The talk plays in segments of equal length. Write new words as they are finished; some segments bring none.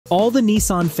All the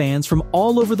Nissan fans from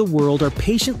all over the world are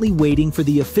patiently waiting for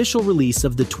the official release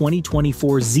of the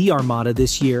 2024 Z Armada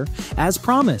this year, as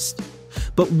promised.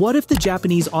 But what if the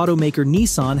Japanese automaker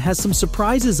Nissan has some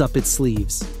surprises up its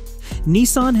sleeves?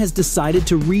 Nissan has decided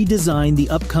to redesign the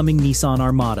upcoming Nissan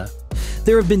Armada.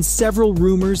 There have been several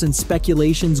rumors and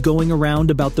speculations going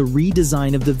around about the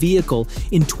redesign of the vehicle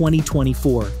in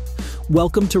 2024.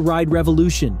 Welcome to Ride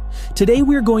Revolution. Today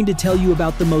we're going to tell you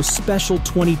about the most special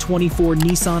 2024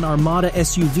 Nissan Armada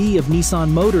SUV of Nissan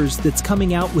Motors that's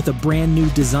coming out with a brand new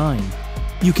design.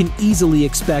 You can easily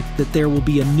expect that there will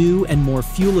be a new and more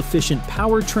fuel-efficient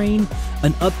powertrain,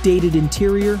 an updated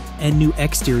interior, and new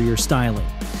exterior styling.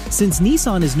 Since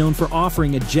Nissan is known for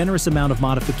offering a generous amount of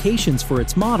modifications for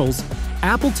its models,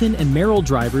 Appleton and Merrill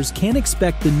drivers can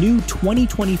expect the new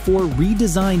 2024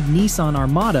 redesigned Nissan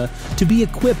Armada to be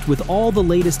equipped with all the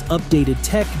latest updated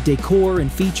tech, decor,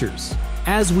 and features.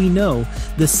 As we know,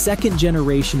 the second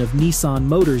generation of Nissan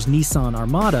Motors' Nissan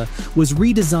Armada was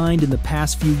redesigned in the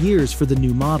past few years for the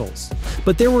new models,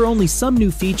 but there were only some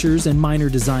new features and minor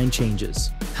design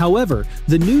changes. However,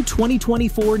 the new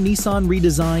 2024 Nissan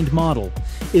redesigned model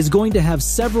is going to have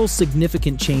several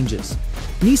significant changes.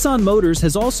 Nissan Motors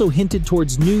has also hinted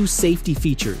towards new safety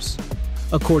features.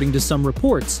 According to some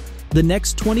reports, the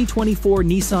next 2024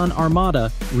 Nissan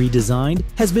Armada, redesigned,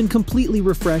 has been completely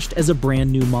refreshed as a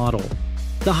brand new model.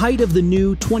 The height of the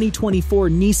new 2024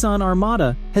 Nissan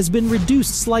Armada has been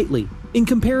reduced slightly in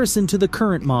comparison to the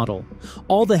current model.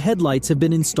 All the headlights have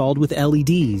been installed with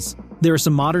LEDs. There are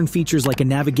some modern features like a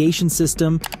navigation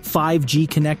system, 5G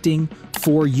connecting,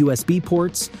 4 USB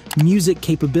ports, music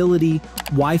capability,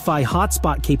 Wi-Fi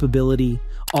hotspot capability,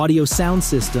 audio sound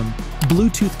system,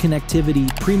 Bluetooth connectivity,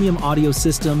 premium audio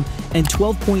system, and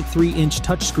 12.3-inch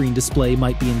touchscreen display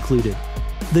might be included.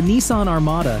 The Nissan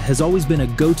Armada has always been a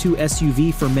go-to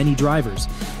SUV for many drivers,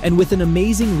 and with an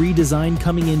amazing redesign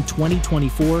coming in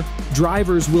 2024,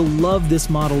 drivers will love this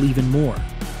model even more.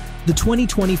 The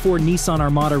 2024 Nissan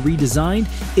Armada redesigned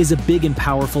is a big and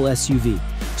powerful SUV,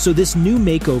 so this new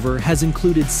makeover has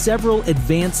included several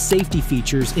advanced safety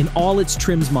features in all its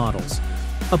trims models.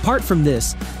 Apart from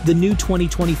this, the new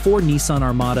 2024 Nissan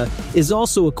Armada is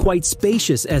also a quite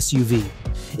spacious SUV.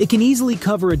 It can easily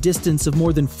cover a distance of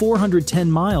more than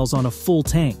 410 miles on a full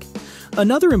tank.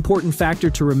 Another important factor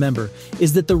to remember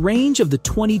is that the range of the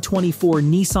 2024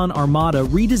 Nissan Armada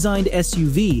redesigned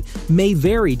SUV may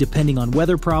vary depending on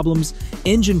weather problems,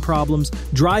 engine problems,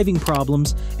 driving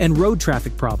problems, and road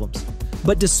traffic problems.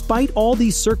 But despite all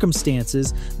these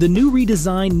circumstances, the new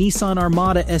redesigned Nissan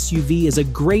Armada SUV is a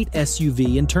great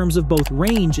SUV in terms of both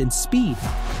range and speed.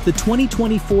 The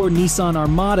 2024 Nissan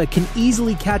Armada can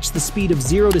easily catch the speed of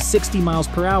 0 to 60 miles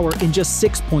per hour in just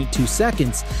 6.2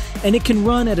 seconds, and it can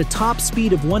run at a top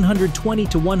speed of 120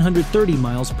 to 130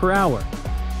 miles per hour.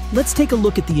 Let's take a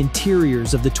look at the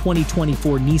interiors of the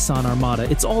 2024 Nissan Armada.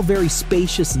 It's all very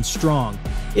spacious and strong.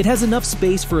 It has enough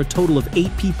space for a total of 8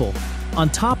 people. On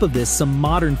top of this, some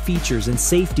modern features and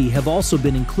safety have also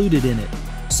been included in it.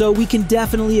 So we can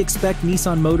definitely expect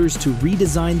Nissan Motors to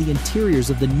redesign the interiors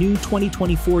of the new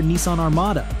 2024 Nissan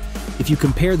Armada. If you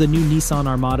compare the new Nissan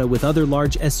Armada with other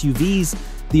large SUVs,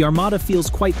 the Armada feels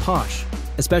quite posh,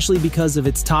 especially because of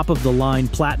its top-of-the-line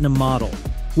Platinum model,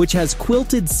 which has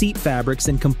quilted seat fabrics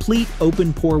and complete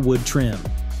open-pore wood trim.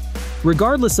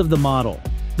 Regardless of the model,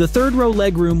 the third-row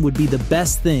legroom would be the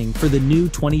best thing for the new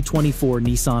 2024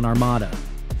 Nissan Armada.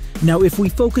 Now, if we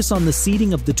focus on the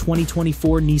seating of the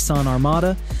 2024 Nissan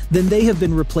Armada, then they have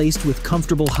been replaced with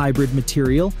comfortable hybrid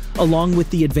material, along with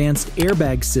the advanced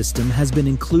airbag system has been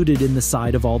included in the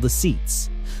side of all the seats.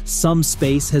 Some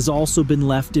space has also been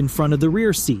left in front of the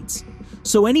rear seats,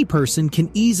 so any person can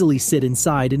easily sit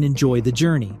inside and enjoy the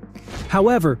journey.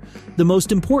 However, the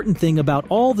most important thing about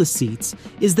all the seats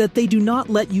is that they do not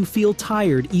let you feel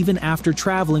tired even after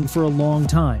traveling for a long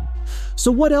time.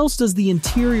 So what else does the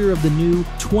interior of the new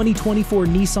 2024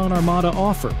 Nissan Armada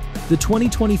offer? The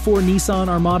 2024 Nissan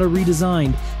Armada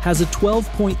Redesigned has a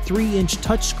 12.3-inch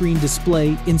touchscreen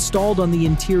display installed on the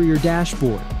interior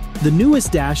dashboard. The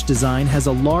newest dash design has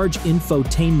a large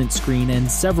infotainment screen and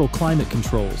several climate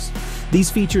controls.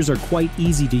 These features are quite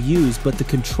easy to use, but the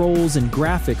controls and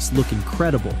graphics look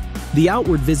incredible. The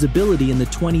outward visibility in the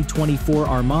 2024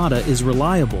 Armada is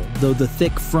reliable, though the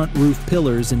thick front roof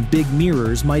pillars and big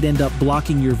mirrors might end up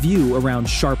blocking your view around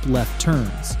sharp left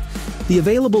turns. The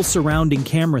available surrounding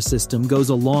camera system goes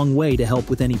a long way to help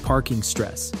with any parking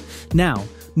stress. Now,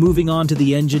 moving on to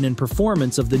the engine and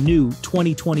performance of the new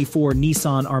 2024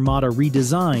 Nissan Armada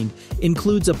Redesigned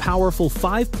includes a powerful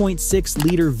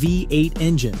 5.6-liter V8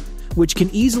 engine, which can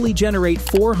easily generate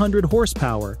 400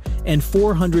 horsepower and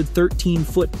 413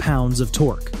 foot-pounds of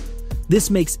torque. This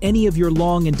makes any of your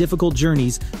long and difficult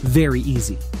journeys very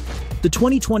easy. The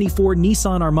 2024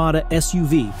 Nissan Armada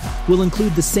SUV will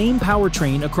include the same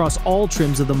powertrain across all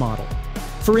trims of the model.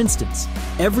 For instance,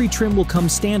 every trim will come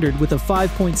standard with a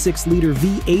 5.6-liter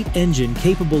V8 engine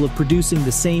capable of producing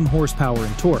the same horsepower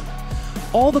and torque.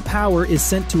 All the power is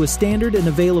sent to a standard and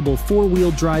available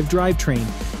four-wheel drive drivetrain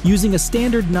using a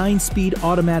standard 9-speed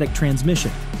automatic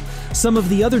transmission. Some of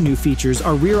the other new features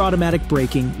are rear automatic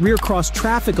braking, rear cross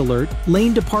traffic alert,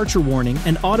 lane departure warning,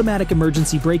 and automatic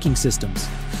emergency braking systems.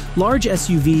 Large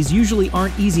SUVs usually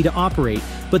aren't easy to operate,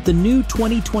 but the new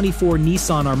 2024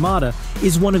 Nissan Armada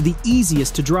is one of the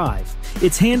easiest to drive.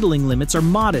 Its handling limits are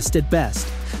modest at best.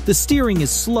 The steering is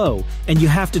slow, and you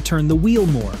have to turn the wheel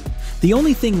more. The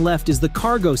only thing left is the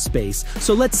cargo space,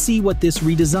 so let's see what this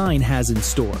redesign has in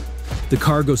store. The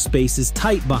cargo space is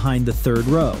tight behind the third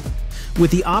row.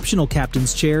 With the optional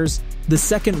captain's chairs, the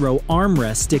second row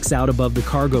armrest sticks out above the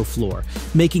cargo floor,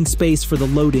 making space for the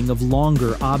loading of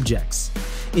longer objects.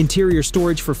 Interior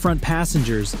storage for front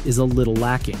passengers is a little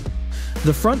lacking.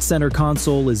 The front center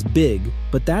console is big,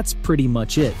 but that's pretty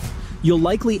much it. You'll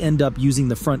likely end up using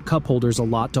the front cup holders a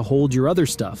lot to hold your other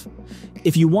stuff.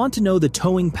 If you want to know the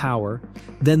towing power,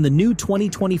 then the new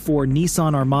 2024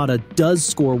 Nissan Armada does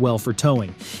score well for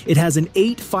towing. It has an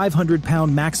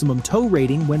 500-pound maximum tow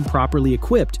rating when properly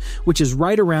equipped, which is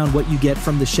right around what you get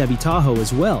from the Chevy Tahoe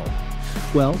as well.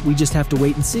 Well, we just have to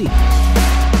wait and see.